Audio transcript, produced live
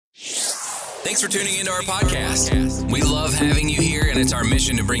Thanks for tuning into our podcast. We love having you here, and it's our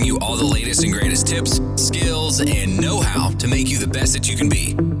mission to bring you all the latest and greatest tips, skills, and know-how to make you the best that you can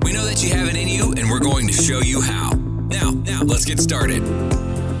be. We know that you have it in you, and we're going to show you how. Now, let's get started.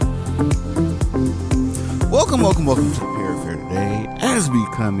 Welcome to the Periphery today. As we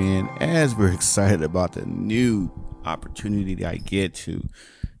come in, as we're excited about the new opportunity that I get to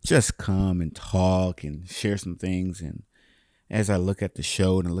just come and talk and share some things, and as I look at the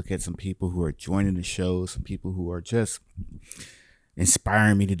show and I look at some people who are joining the show, some people who are just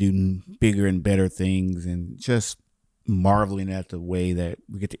inspiring me to do bigger and better things, and just marveling at the way that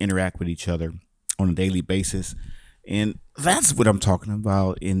we get to interact with each other on a daily basis. And that's what I'm talking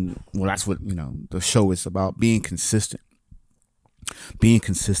about. That's what, the show is about: being consistent. Being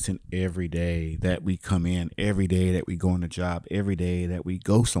consistent every day that we come in, every day that we go on a job, every day that we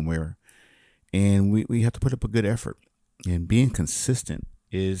go somewhere. And we have to put up a good effort. And being consistent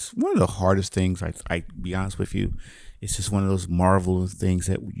is one of the hardest things. I be honest with you, it's just one of those marvelous things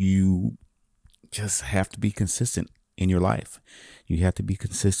that you just have to be consistent in your life. You have to be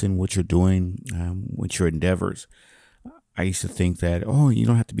consistent in what you're doing, with your endeavors. I used to think that, you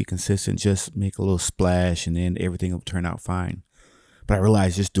don't have to be consistent, just make a little splash and then everything will turn out fine. But I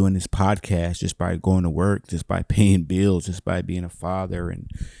realized just doing this podcast, just by going to work, just by paying bills, just by being a father and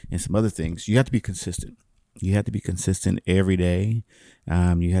some other things, you have to be consistent. You have to be consistent every day.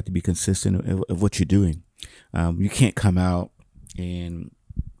 You have to be consistent of what you're doing. You can't come out 1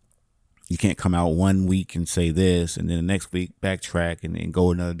 week and say this, and then the next week backtrack and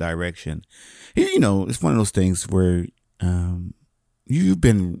go another direction. It's one of those things where you've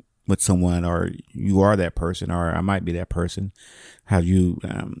been with someone, or you are that person, or I might be that person. How you,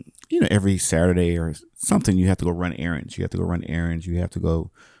 every Saturday or something, you have to go run errands. You have to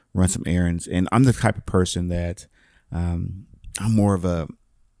go run some errands. And I'm the type of person that I'm more of a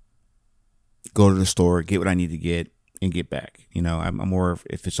go to the store, get what I need to get, and get back. I'm more of,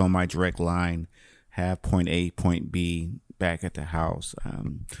 if it's on my direct line, have point A, point B, back at the house.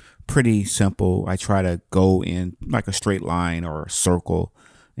 Pretty simple. I try to go in like a straight line or a circle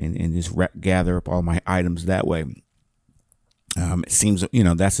and just gather up all my items that way. It seems,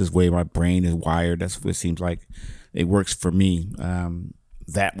 that's the way my brain is wired. That's what it seems like. It works for me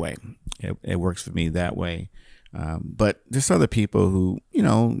that way. It works for me that way. But there's other people who,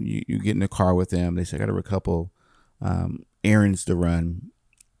 you get in the car with them. They say, I got a couple errands to run.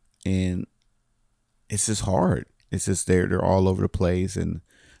 And it's just hard. It's just they're all over the place, and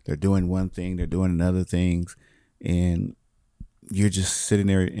they're doing one thing, they're doing another things. And you're just sitting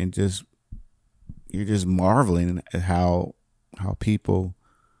there and you're just marveling at how people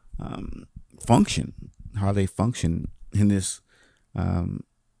function, how they function in this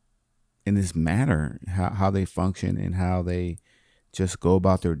matter, how they function and how they just go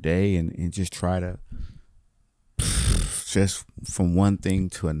about their day and just try to just from one thing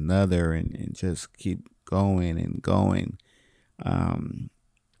to another and just keep going and going. I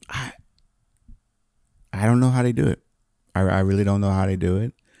don't know how they do it. I really don't know how they do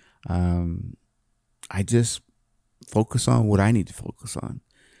it. I just focus on what I need to focus on.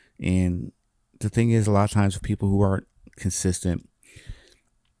 And the thing is, a lot of times with people who aren't consistent,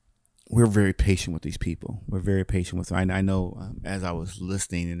 we're very patient with these people. We're very patient with them. I know as I was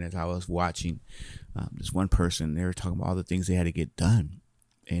listening and as I was watching, this one person, they were talking about all the things they had to get done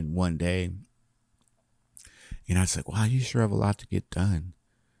in one day. And I was like, wow, you sure have a lot to get done.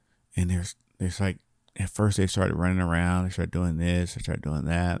 And there's like, at first they started running around, they started doing this, they started doing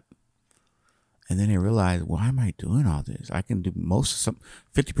that. And then they realized, why am I doing all this? I can do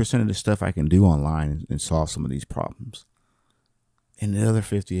 50% of the stuff I can do online and solve some of these problems. And the other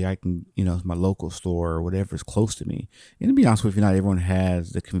 50, I can, my local store or whatever is close to me. And to be honest with you, not everyone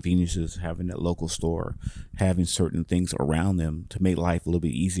has the conveniences of having that local store, having certain things around them to make life a little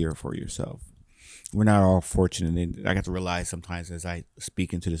bit easier for yourself. We're not all fortunate. And I got to realize sometimes as I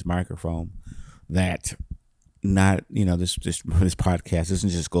speak into this microphone that not, this podcast doesn't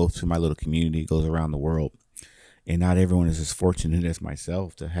just go to my little community, it goes around the world. And not everyone is as fortunate as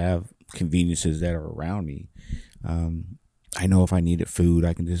myself to have conveniences that are around me. I know if I needed food,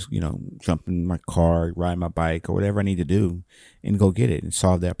 I can just, jump in my car, ride my bike or whatever I need to do and go get it and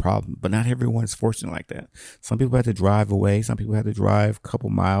solve that problem. But not everyone's fortunate like that. Some people have to drive away. Some people have to drive a couple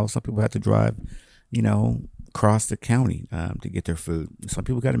miles. Some people have to drive, across the county to get their food. Some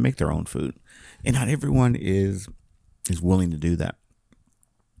people got to make their own food. And not everyone is willing to do that.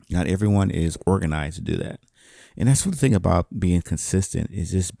 Not everyone is organized to do that. And that's the thing about being consistent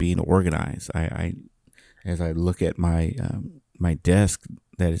is just being organized. I as I look at my my desk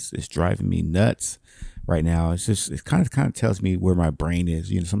that is driving me nuts right now. It kind of tells me where my brain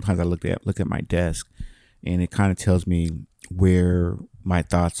is. Sometimes I look at my desk, and it kind of tells me where my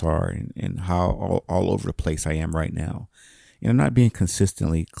thoughts are and how all over the place I am right now. And I'm not being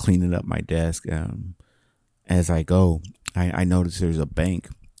consistently cleaning up my desk as I go. I notice there's a bank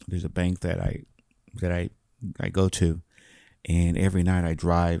that I go to, and every night I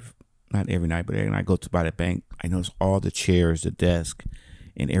drive, not every night, but every night I go to by the bank, I notice all the chairs, the desk,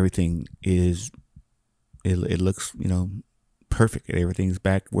 and everything it looks, perfect. Everything's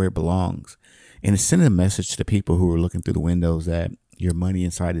back where it belongs. And it's sending a message to the people who are looking through the windows that your money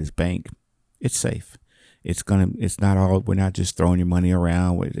inside this bank, it's safe. We're not just throwing your money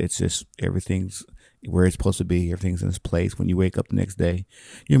around. It's just everything's where it's supposed to be. Everything's in its place. When you wake up the next day,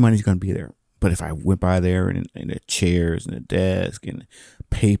 your money's going to be there. But if I went by there and the chairs and the desk and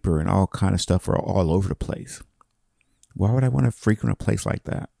paper and all kind of stuff are all over the place, why would I want to frequent a place like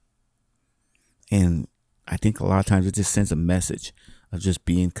that? And I think a lot of times it just sends a message of just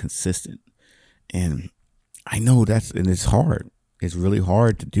being consistent. And I know and it's hard. It's really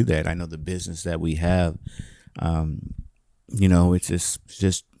hard to do that. I know the business that we have, it's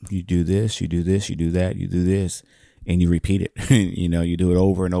just you do this, you do this, you do that, you do this, and you repeat it. You do it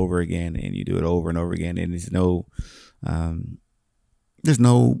over and over again, and you do it over and over again. And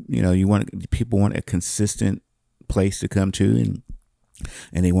people want a consistent place to come to,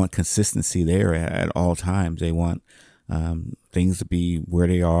 and they want consistency there at all times. They want things to be where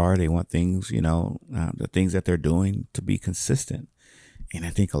they are. They want things, the things that they're doing to be consistent. And I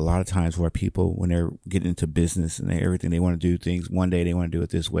think a lot of times where people, when they're getting into business and everything, they want to do things one day, they want to do it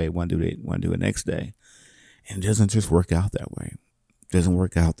this way, one day they want to do it next day. And it doesn't just work out that way. It doesn't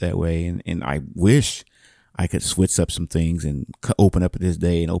work out that way. And I wish I could switch up some things and open up at this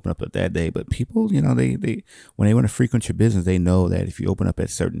day and open up at that day. But people, they when they want to frequent your business, they know that if you open up at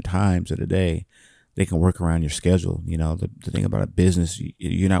certain times of the day, they can work around your schedule. The thing about a business,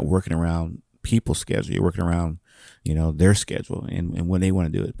 you're not working around people's schedule. You're working around, their schedule and when they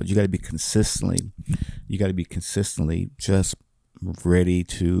want to do it. But you got to be consistently just ready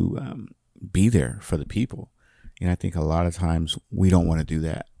to be there for the people. And I think a lot of times we don't want to do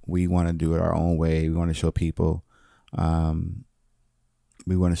that. We want to do it our own way. We want to show people,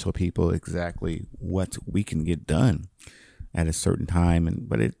 exactly what we can get done at a certain time.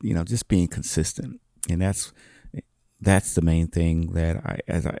 But just being consistent. And that's the main thing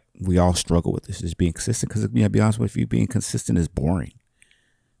that we all struggle with. This is being consistent, because to be honest with you, being consistent is boring.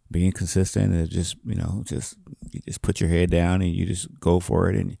 Being consistent is just, you just put your head down and you just go for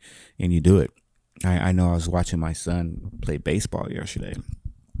it and you do it. I know I was watching my son play baseball yesterday,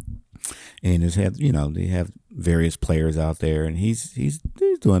 and they have various players out there, and he's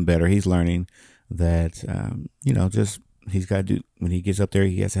doing better. He's learning that, he's got to do, when he gets up there,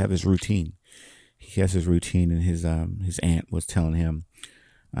 he has to have his routine. He has his routine, and his aunt was telling him,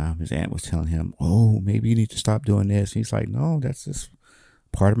 oh, maybe you need to stop doing this. And he's like, no, that's just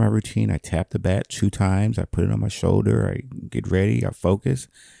part of my routine. I tap the bat 2 times. I put it on my shoulder. I get ready. I focus,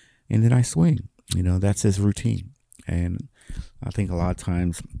 and then I swing. That's his routine. And I think a lot of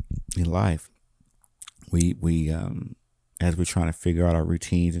times in life, we as we're trying to figure out our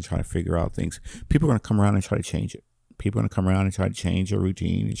routines and trying to figure out things, people are going to come around and try to change it. People are going to come around and try to change your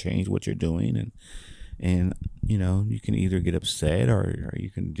routine and change what you're doing. And you can either get upset or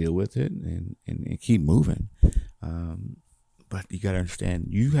you can deal with it and keep moving. But you got to understand,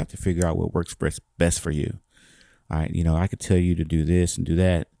 you have to figure out what works best for you. All right. I could tell you to do this and do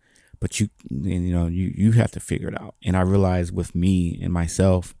that, but you have to figure it out. And I realized with me and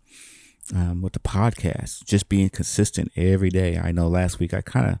myself, with the podcast, just being consistent every day. I know last week I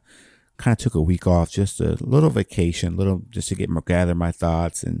kind of took a week off, just a little vacation, just to gather my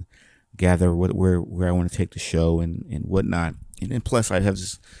thoughts and gather where I want to take the show and whatnot. And then plus I have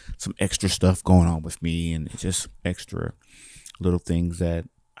just some extra stuff going on with me, and just extra little things that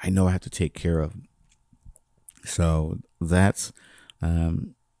I know I have to take care of. So that's,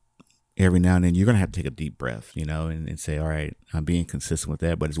 every now and then you're going to have to take a deep breath, and say, all right, I'm being consistent with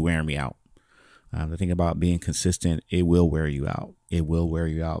that, but it's wearing me out. The thing about being consistent, it will wear you out. It will wear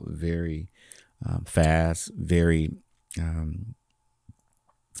you out very fast,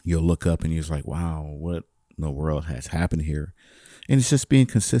 you'll look up and you're just like, wow, what in the world has happened here? And it's just being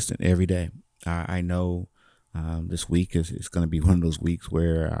consistent every day. I know this week is going to be one of those weeks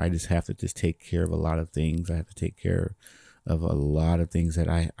where I just have to take care of a lot of things. I have to take care of a lot of things that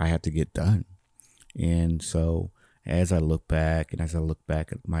I have to get done. And so as I look back at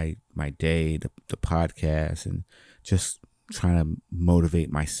my day, the podcast, and just trying to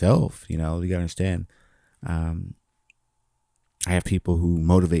motivate myself, you got to understand, I have people who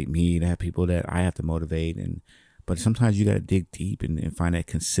motivate me, and I have people that I have to motivate. But sometimes you got to dig deep and find that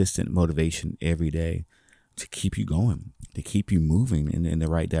consistent motivation every day to keep you going, to keep you moving in the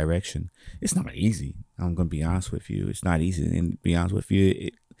right direction. It's not easy. I'm going to be honest with you. It's not easy. And to be honest with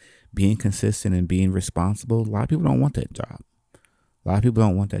you, being consistent and being responsible, a lot of people don't want that job. A lot of people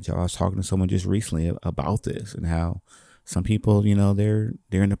don't want that job. I was talking to someone just recently about this and how some people, they're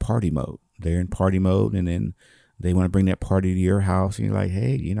in the party mode. They're in party mode, and then they want to bring that party to your house, and you're like,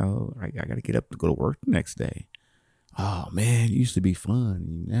 hey, I got to get up to go to work the next day. Oh man, it used to be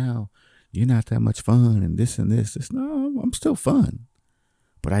fun. Now you're not that much fun, and this and this. No, I'm still fun,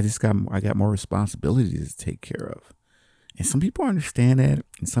 but I got more responsibilities to take care of. And some people understand that,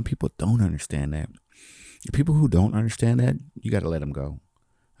 and some people don't understand that. The people who don't understand that, you got to let them go.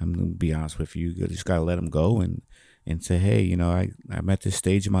 I'm going to be honest with you. You just got to let them go and say, hey, I'm at this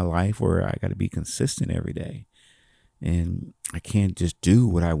stage in my life where I got to be consistent every day. And I can't just do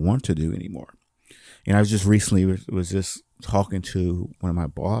what I want to do anymore. And I was just recently was just talking to one of my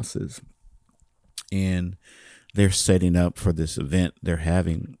bosses, and they're setting up for this event and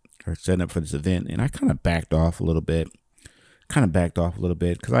I kind of backed off a little bit.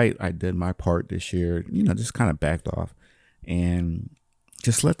 Because I did my part this year, just kind of backed off and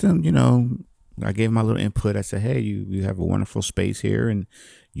just let them, I gave them my little input. I said, hey, you have a wonderful space here, and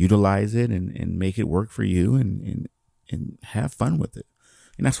utilize it and make it work for you and have fun with it.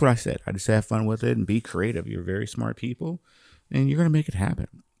 And that's what I said. I just have fun with it and be creative. You're very smart people, and you're going to make it happen.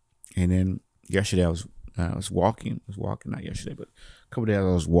 And then yesterday I was walking, not yesterday, but a couple of days I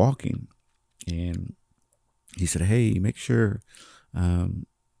was walking, and he said, hey, make sure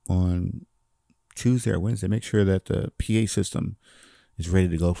on Tuesday or Wednesday, make sure that the PA system is ready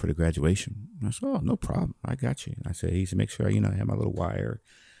to go for the graduation. And I said, oh, no problem. I got you. I said, he said, make sure, I have my little wire,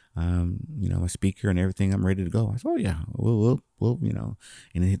 my speaker and everything. I'm ready to go. I said, oh, yeah, we'll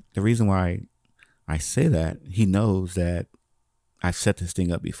And the reason why I say that, he knows that I've set this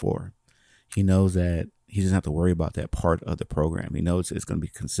thing up before. He knows that he doesn't have to worry about that part of the program. He knows it's going to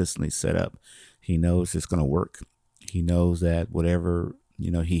be consistently set up. He knows it's going to work. He knows that whatever,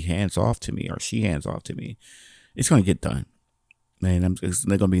 he hands off to me or she hands off to me, it's going to get done. And there's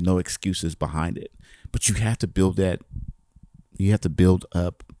going to be no excuses behind it. But you have to build that. You have to build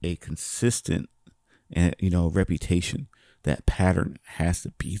up a consistent, reputation. That pattern has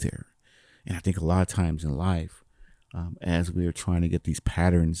to be there. And I think a lot of times in life, as we are trying to get these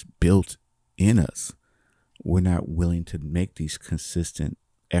patterns built in us, we're not willing to make these consistent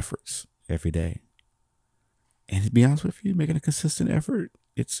efforts every day. And to be honest with you, making a consistent effort,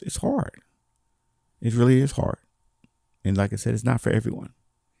 it's hard. It really is hard. And like I said, it's not for everyone.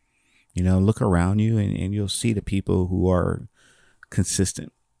 Look around you and you'll see the people who are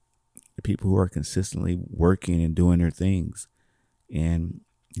consistent, the people who are consistently working and doing their things. And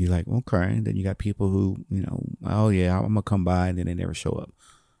you're like, okay. And then you got people who, oh yeah, I'm gonna come by, and then they never show up.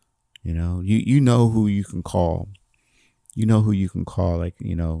 You know who you can call. You know who you can call, like,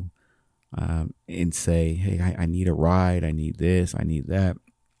 and say, hey, I need a ride. I need this. I need that.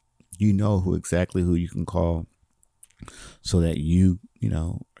 You know exactly who you can call so that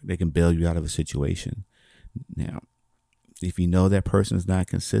they can bail you out of a situation. Now, if you know that person is not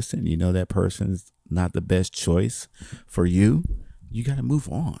consistent, that person is not the best choice for you, you got to move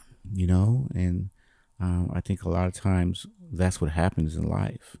on, and I think a lot of times that's what happens in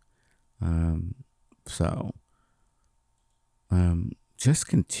life. Just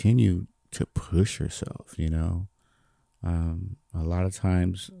continue to push yourself, a lot of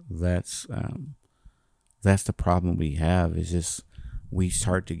times that's the problem we have, is just we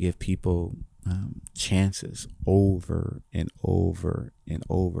start to give people chances over and over and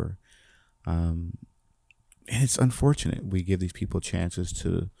over. And it's unfortunate we give these people chances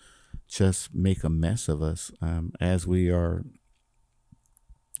to just make a mess of us as we are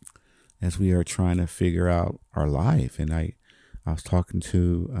trying to figure out our life. And I was talking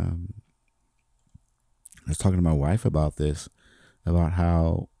to my wife about this, about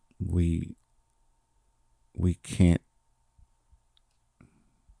how we can't.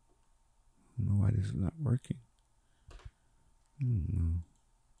 I don't know why this is not working.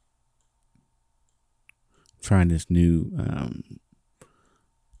 Trying this new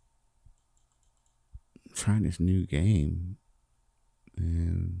game,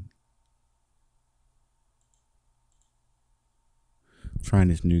 and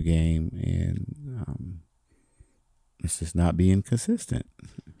it's just not being consistent.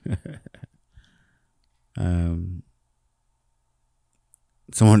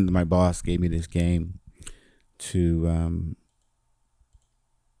 My boss gave me this game to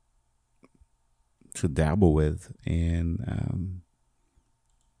to dabble with. And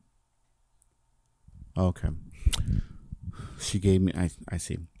okay, she gave me. I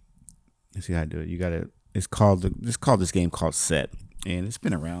see. I see how to do it. You gotta. It's called this game called Set, and it's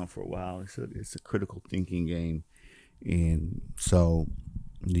been around for a while. It's a critical thinking game, and so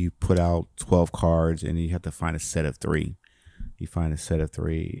you put out 12 cards, and you have to find a set of 3. You find a set of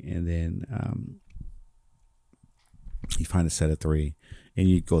 3, and then you find a set of 3, and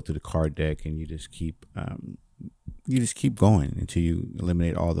you go through the card deck, and you just keep going until you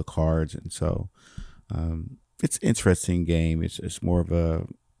eliminate all the cards. And so it's an interesting game. It's more of a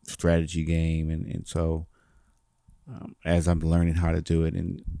strategy game, and so as I'm learning how to do it,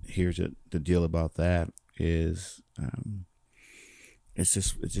 and here's the deal about that is it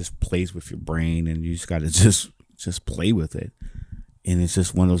just plays with your brain, and you just got to just play with it. And it's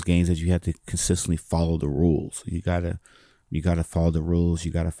just one of those games that you have to consistently follow the rules. You gotta follow the rules.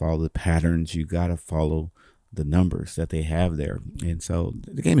 You gotta follow the patterns. You gotta follow the numbers that they have there. And so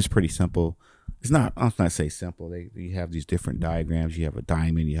the game is pretty simple. I'll not say simple. You have these different diagrams. You have a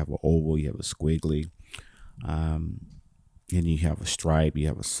diamond. You have an oval. You have a squiggly. And you have a stripe. You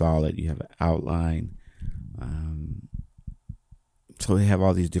have a solid. You have an outline. So they have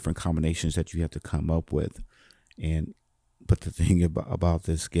all these different combinations that you have to come up with. But the thing about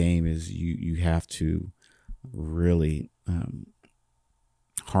this game is you have to really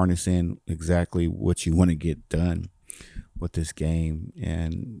harness in exactly what you want to get done with this game,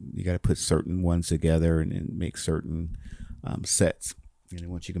 and you got to put certain ones together and make certain sets. And then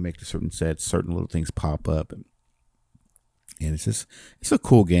once you can make the certain sets, certain little things pop up, and it's a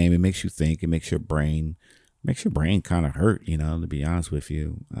cool game. It makes you think. It makes your brain kind of hurt, to be honest with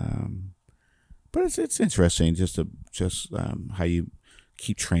you. But it's interesting just how you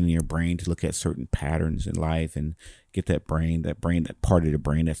keep training your brain to look at certain patterns in life and get that part of the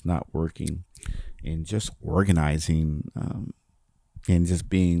brain that's not working, and just organizing and just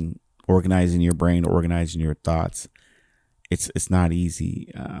organizing your brain, organizing your thoughts. It's not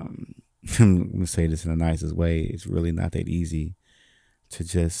easy. I'm gonna say this in the nicest way. It's really not that easy to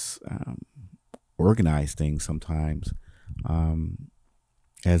just organize things sometimes.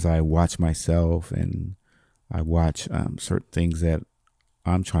 As I watch myself and I watch certain things that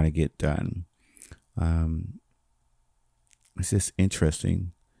I'm trying to get done, it's just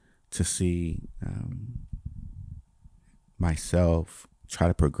interesting to see myself try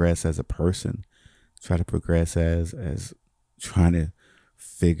to progress as a person, try to progress as trying to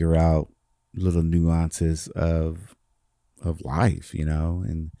figure out little nuances of life,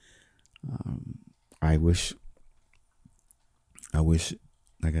 and I wish,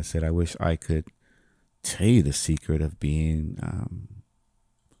 like I said, I wish I could tell you the secret of being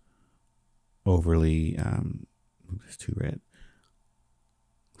overly, it's too red,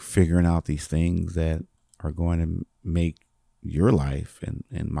 figuring out these things that are going to make your life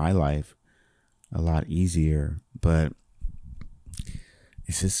and my life a lot easier. But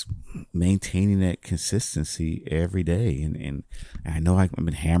it's just maintaining that consistency every day. And I know I've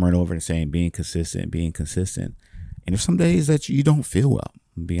been hammering over and saying being consistent. And there's some days that you don't feel well.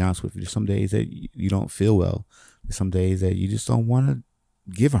 To be honest with you, there's some days that you don't feel well. There's some days that you just don't want to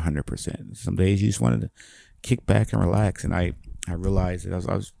give 100%. Some days you just wanted to kick back and relax. And I realized that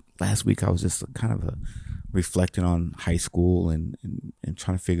I was last week, I was just kind of reflecting on high school and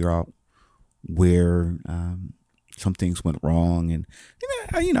trying to figure out where some things went wrong. And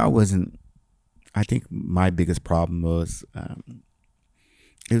I think my biggest problem was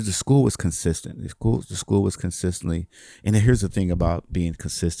the school was consistent. The school was consistently, and here's the thing about being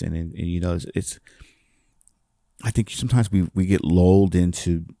consistent, and it's I think sometimes we get lulled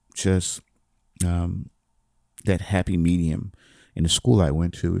into just that happy medium. In the school I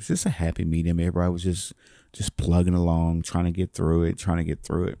went to, it's just a happy medium. Everybody was just plugging along, trying to get through it.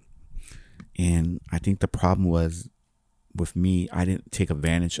 And I think the problem was with me, I didn't take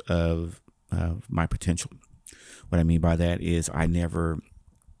advantage of my potential. What I mean by that is I never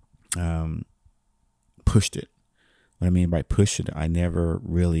pushed it. What I mean by push it, I never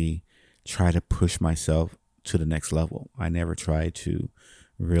really tried to push myself to the next level. I never tried to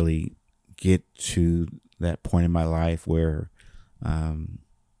really get to that point in my life where I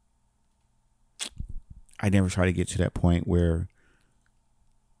never tried to get to that point where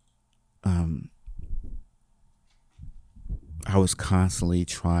I was constantly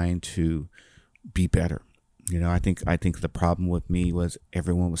trying to be better. I think the problem with me was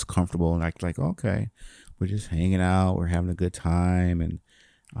everyone was comfortable and like, okay, we're just hanging out, we're having a good time, and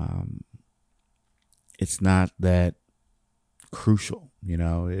it's not that crucial.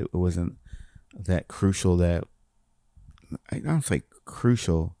 It wasn't that crucial that I don't say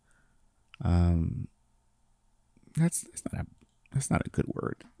crucial. that's not a good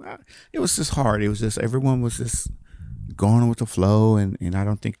word. It was just hard. It was just everyone was just going with the flow, and I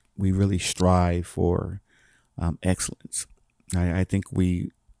don't think we really strive for excellence. I think a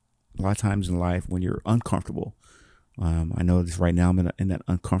lot of times in life when you're uncomfortable, I know this right now. I'm in that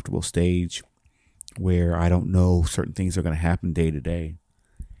uncomfortable stage where I don't know certain things are going to happen day to day,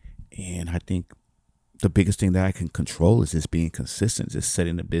 and I think the biggest thing that I can control is just being consistent, just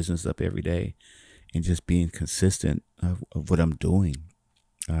setting the business up every day and just being consistent of what I'm doing.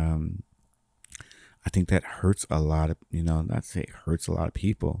 I think that hurts a lot of, not to say it hurts a lot of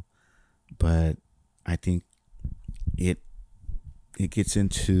people, but I think it gets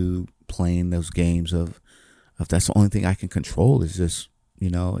into playing those games of that's the only thing I can control is just,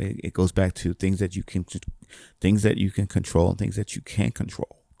 it goes back to things that you can control and things that you can't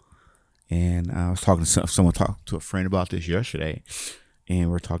control. And I was talking to someone talked to a friend about this yesterday,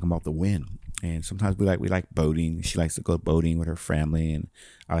 and we're talking about the wind. And sometimes we like boating. She likes to go boating with her family, and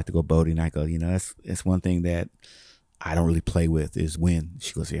I like to go boating. I go, that's one thing that I don't really play with is wind.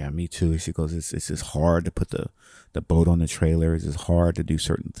 She goes, yeah, me too. She goes, it's just hard to put the boat on the trailer. It's just hard to do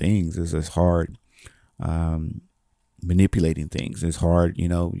certain things. It's just hard manipulating things. It's hard,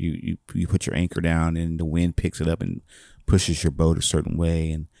 you put your anchor down and the wind picks it up and pushes your boat a certain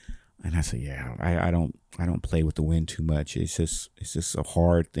way. And I said, yeah, I don't play with the wind too much. It's just a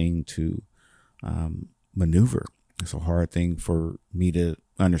hard thing to maneuver. It's a hard thing for me to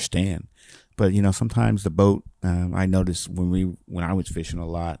understand. But sometimes the boat. I noticed when I was fishing a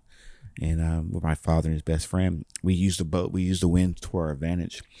lot, and with my father and his best friend, we used the boat. We used the wind to our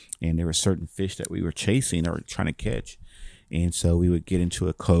advantage, and there were certain fish that we were chasing or trying to catch. And so we would get into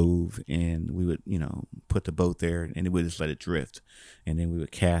a cove and we would, put the boat there and we would just let it drift. And then we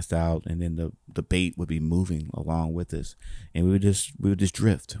would cast out and then the bait would be moving along with us. And we would just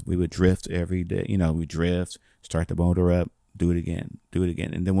drift. We would drift every day. We drift, start the motor up, do it again.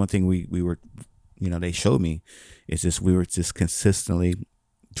 And then one thing we were, they showed me is just we were just consistently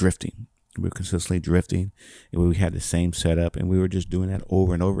drifting. We were consistently drifting and we had the same setup and we were just doing that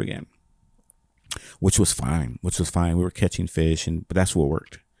over and over again. Which was fine. We were catching fish, but that's what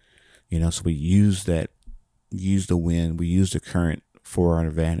worked. So we used the wind, we used the current for our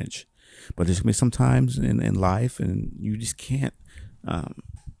advantage. But there's gonna be some times in life, and you just can't.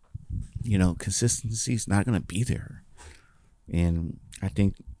 Consistency is not gonna be there, and I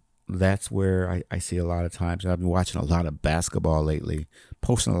think that's where I see a lot of times. I've been watching a lot of basketball lately,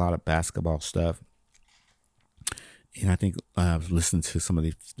 posting a lot of basketball stuff. And I think I've listened to some of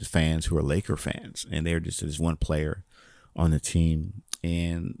the fans who are Laker fans, and they're just there's one player on the team,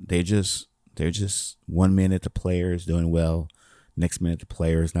 and they're just 1 minute the player is doing well, next minute the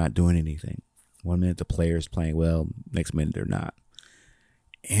player is not doing anything. 1 minute the player is playing well, next minute they're not.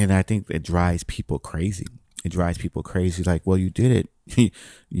 And I think it drives people crazy. Like, well, you did it,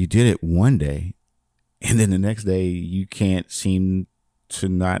 you did it one day, and then the next day you can't seem to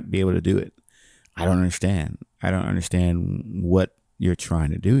not be able to do it. I don't understand what you're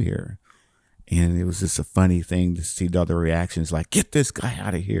trying to do here. And it was just a funny thing to see the other reactions like, get this guy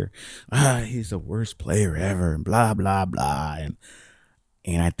out of here. He's the worst player ever and blah, blah, blah.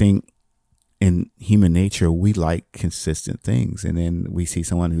 And I think in human nature, we like consistent things. And then we see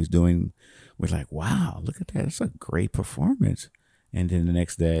someone we're like, wow, look at that. That's a great performance. And then the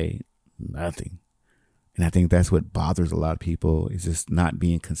next day, nothing. And I think that's what bothers a lot of people is just not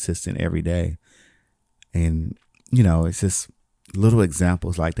being consistent every day. And, it's just little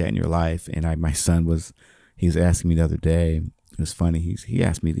examples like that in your life. And my son he was asking me the other day, it was funny. He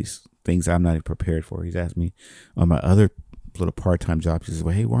asked me these things I'm not even prepared for. He's asked me on my other little part-time job. He says,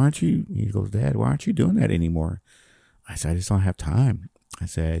 well, hey, he goes, Dad, why aren't you doing that anymore? I said, I just don't have time. I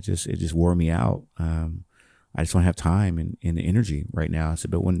said, it just wore me out. I just don't have time and the energy right now. I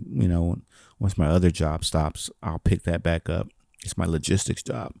said, but once my other job stops, I'll pick that back up. It's my logistics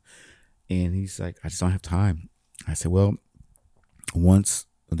job. And he's like, I just don't have time. I said, well, once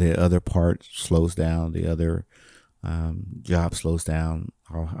the other part slows down, the other job slows down,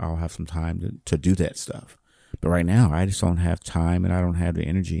 I'll have some time to do that stuff. But right now, I just don't have time and I don't have the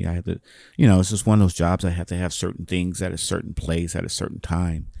energy. I have to, it's just one of those jobs. I have to have certain things at a certain place at a certain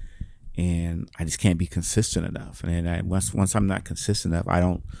time. And I just can't be consistent enough. And once I'm not consistent enough, I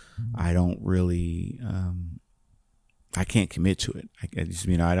don't really, I can't commit to it. I just,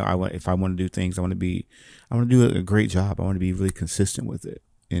 if I want to do things, I want to do a great job. I want to be really consistent with it.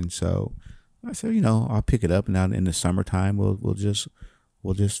 And so I said, I'll pick it up, and now in the summertime, we'll just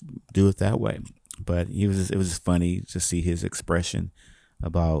do it that way. But it was just funny to see his expression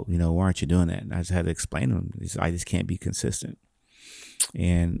about, why aren't you doing that? And I just had to explain to him, I just can't be consistent.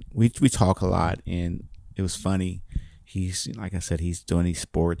 And we talk a lot, and it was funny. He's, like I said, he's doing these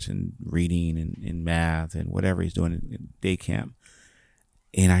sports and reading and math and whatever he's doing in day camp.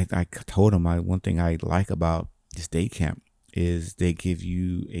 And I told him, one thing I like about this day camp is they give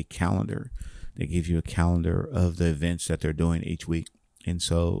you a calendar. They give you a calendar of the events that they're doing each week. And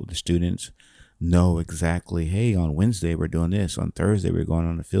so the students know exactly, hey, on Wednesday we're doing this. On Thursday we're going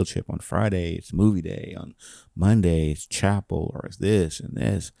on a field trip. On Friday it's movie day. On Monday it's chapel, or it's this and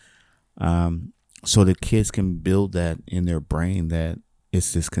this. So the kids can build that in their brain, that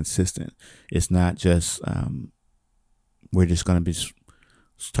it's just consistent. It's not just we're just gonna be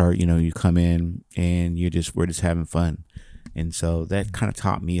start. You come in and we're just having fun. And so that kind of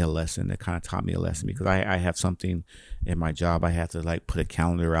taught me a lesson. Because I have something in my job. I have to like put a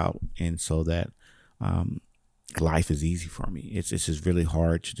calendar out, and so that life is easy for me. It's just really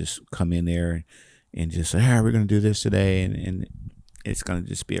hard to just come in there and just say, we're going to do this today, and it's going to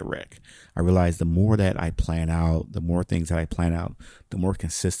just be a wreck. I realize the more that I plan out, the more things that I plan out, the more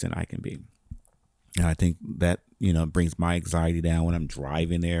consistent I can be. And I think that, brings my anxiety down when I'm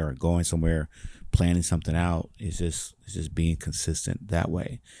driving there or going somewhere, planning something out. It's just being consistent that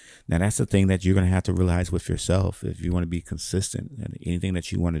way. Now, that's the thing that you're going to have to realize with yourself. If you want to be consistent in anything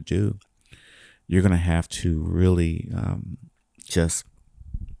that you want to do, you're going to have to really just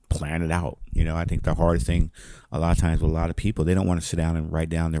plan it out. I think the hardest thing a lot of times with a lot of people, they don't want to sit down and write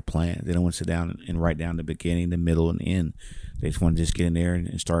down their plans. They don't want to sit down and write down the beginning, the middle, and the end. They just want to just get in there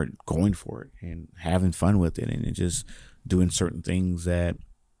and start going for it and having fun with it, and just doing certain things that,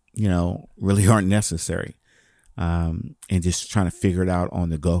 really aren't necessary, and just trying to figure it out on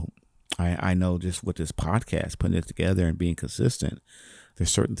the go. I know just with this podcast, putting it together and being consistent, there's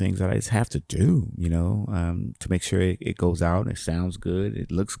certain things that I just have to do, to make sure it goes out and it sounds good,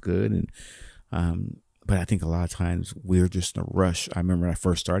 it looks good. And but I think a lot of times we're just in a rush. I remember when I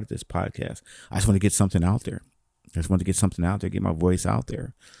first started this podcast, I just want to get something out there. Get my voice out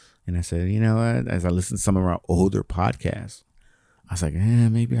there. And I said, what? As I listened to some of our older podcasts, I was like,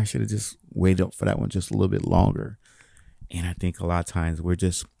 maybe I should have just waited up for that one just a little bit longer. And I think a lot of times we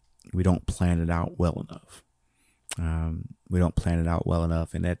don't plan it out well enough.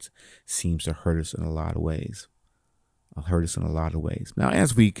 And that seems to hurt us in a lot of ways. Now,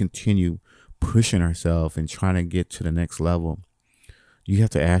 as we continue pushing ourselves and trying to get to the next level, you have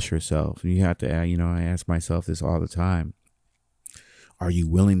to ask yourself, and you have to, I ask myself this all the time: are you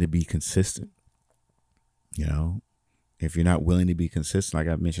willing to be consistent? If you're not willing to be consistent, like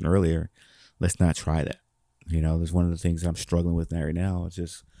I mentioned earlier, let's not try that. There's one of the things I'm struggling with right now. It's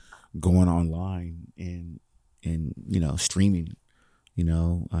just going online and streaming,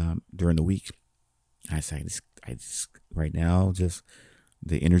 during the week. I just right now, just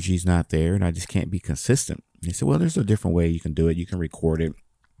the energy's not there, and I just can't be consistent. They said, well, there's a different way you can do it. You can record it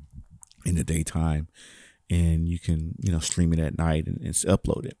in the daytime, and you can, stream it at night and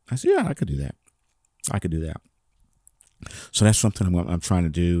upload it. I said, yeah, I could do that. So that's something I'm trying to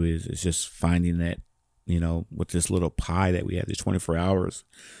do is just finding that, with this little pie that we have, this 24 hours,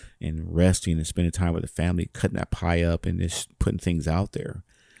 and resting and spending time with the family, cutting that pie up and just putting things out there.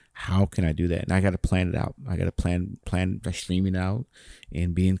 How can I do that? And I got to plan it out. I got to plan by streaming out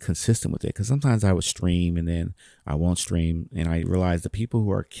and being consistent with it. Because sometimes I would stream and then I won't stream. And I realize the people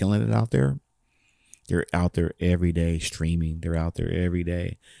who are killing it out there, they're out there every day streaming. They're out there every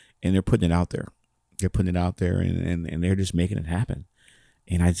day and they're putting it out there. And they're just making it happen.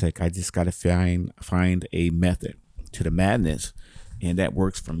 And I just got to find a method to the madness. And that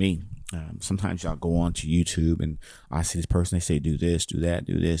works for me. Sometimes y'all go on to YouTube and I see this person, they say, do this, do that,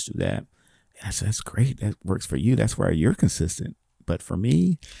 do this, do that. And I said, that's great. That works for you. That's where you're consistent. But for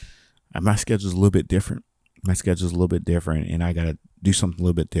me, my schedule's a little bit different. And I got to do something a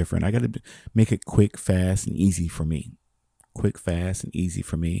little bit different. I got to make it quick, fast, and easy for me.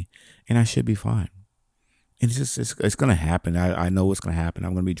 And I should be fine. And it's going to happen. I know what's going to happen.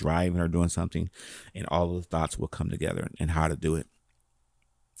 I'm going to be driving or doing something, and all of the thoughts will come together and how to do it.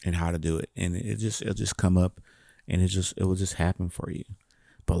 And it'll just come up, and it will just happen for you.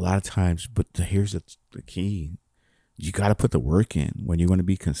 But a lot of times, here's the key: you got to put the work in. When you're going to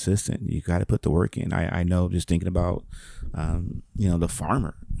be consistent, you got to put the work in. I know, just thinking about, the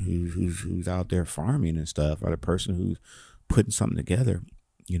farmer who's out there farming and stuff, or the person who's putting something together.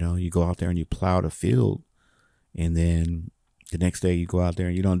 You go out there and you plow the field, and then the next day you go out there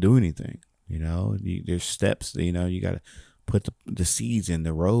and you don't do anything. There's steps. You got to put the seeds in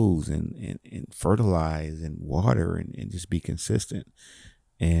the rows and fertilize and water and just be consistent.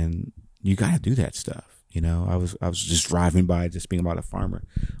 And you got to do that stuff. I was just driving by, just being about a farmer.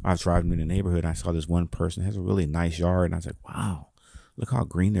 I was driving in the neighborhood, and I saw this one person has a really nice yard, and I was like, wow, look how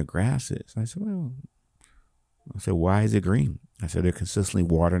green their grass is. And I said, well, I said, why is it green? I said, they're consistently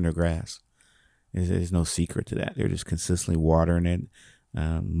watering their grass. There's no secret to that. They're just consistently watering it,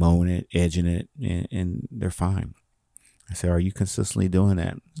 mowing it, edging it, and they're fine. I said, are you consistently doing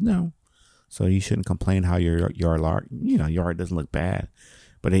that? No. So you shouldn't complain how your yard doesn't look bad,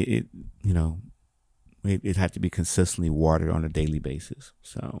 but it had to be consistently watered on a daily basis.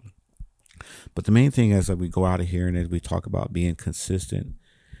 So, but the main thing as we go out of here and as we talk about being consistent,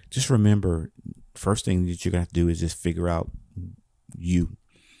 just remember, first thing that you're going to have to do is just figure out you.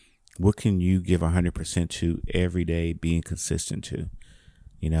 What can you give 100% to every day, being consistent to?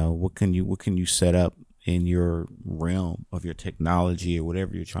 What can you set up in your realm of your technology or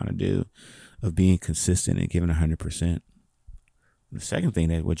whatever you're trying to do, of being consistent and giving 100%. The second thing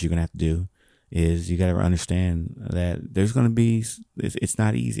that what you're going to have to do is you got to understand that there's going to be, it's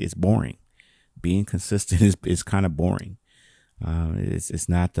not easy. It's boring. Being consistent is kind of boring. It's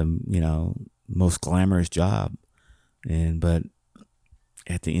not the, most glamorous job. But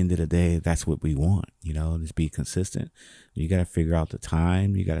at the end of the day, that's what we want, just be consistent. You got to figure out the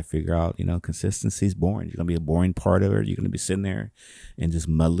time. You got to figure out, consistency is boring. You're going to be a boring part of it. You're going to be sitting there and just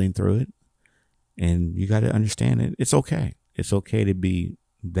muddling through it. And you got to understand it. It's okay. It's okay to be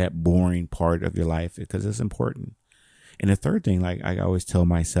that boring part of your life because it's important. And the third thing, like I always tell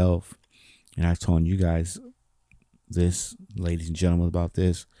myself, and I've told you guys this, ladies and gentlemen, about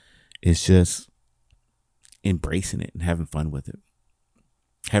this, is just embracing it and having fun with it.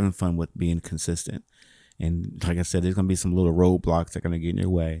 Having fun with being consistent. And like I said, there's going to be some little roadblocks that are going to get in your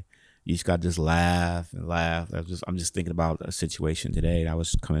way. You just got to just laugh and laugh. I'm just thinking about a situation today. I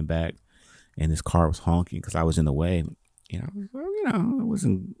was coming back and this car was honking because I was in the way. I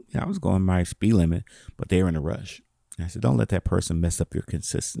was going my speed limit, but they were in a rush. And I said, don't let that person mess up your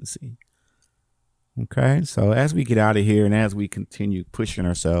consistency. Okay. So as we get out of here and as we continue pushing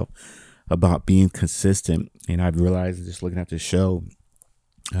ourselves about being consistent, and I've realized just looking at this show,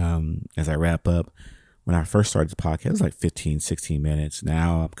 as I wrap up, when I first started the podcast, it was like 15, 16 minutes.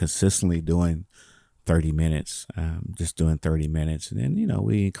 Now I'm consistently doing 30 minutes, just doing 30 minutes. And then,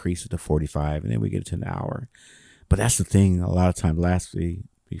 we increase it to 45 and then we get it to an hour. But that's the thing. A lot of times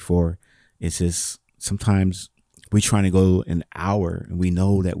before, it's just sometimes we're trying to go an hour and we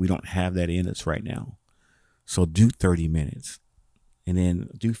know that we don't have that in us right now. So do 30 minutes and then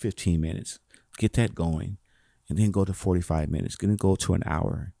do 15 minutes, get that going. And then go to 45 minutes, going to go to an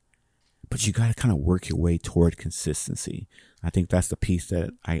hour. But you got to kind of work your way toward consistency. I think that's the piece that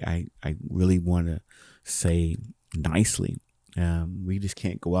I really want to say nicely. We just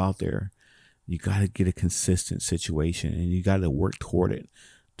can't go out there. You got to get a consistent situation and you got to work toward it.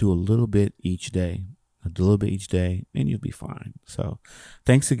 Do a little bit each day. And you'll be fine. So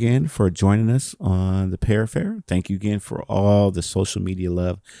thanks again for joining us on the Pear Affair. Thank you again for all the social media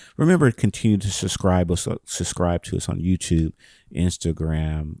love. Remember to continue to subscribe to us on YouTube,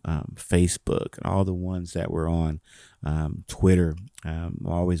 Instagram, Facebook, and all the ones that we're on, Twitter,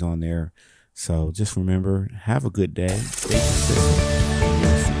 always on there. So just remember, have a good day. Stay consistent.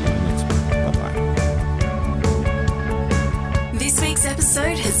 We'll see you next week. Bye-bye. This week's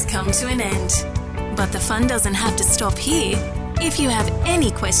episode has come to an end. But the fun doesn't have to stop here. If you have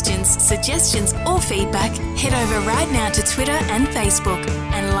any questions, suggestions, or feedback, head over right now to Twitter and Facebook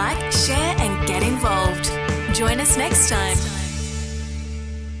and like, share, and get involved. Join us next time.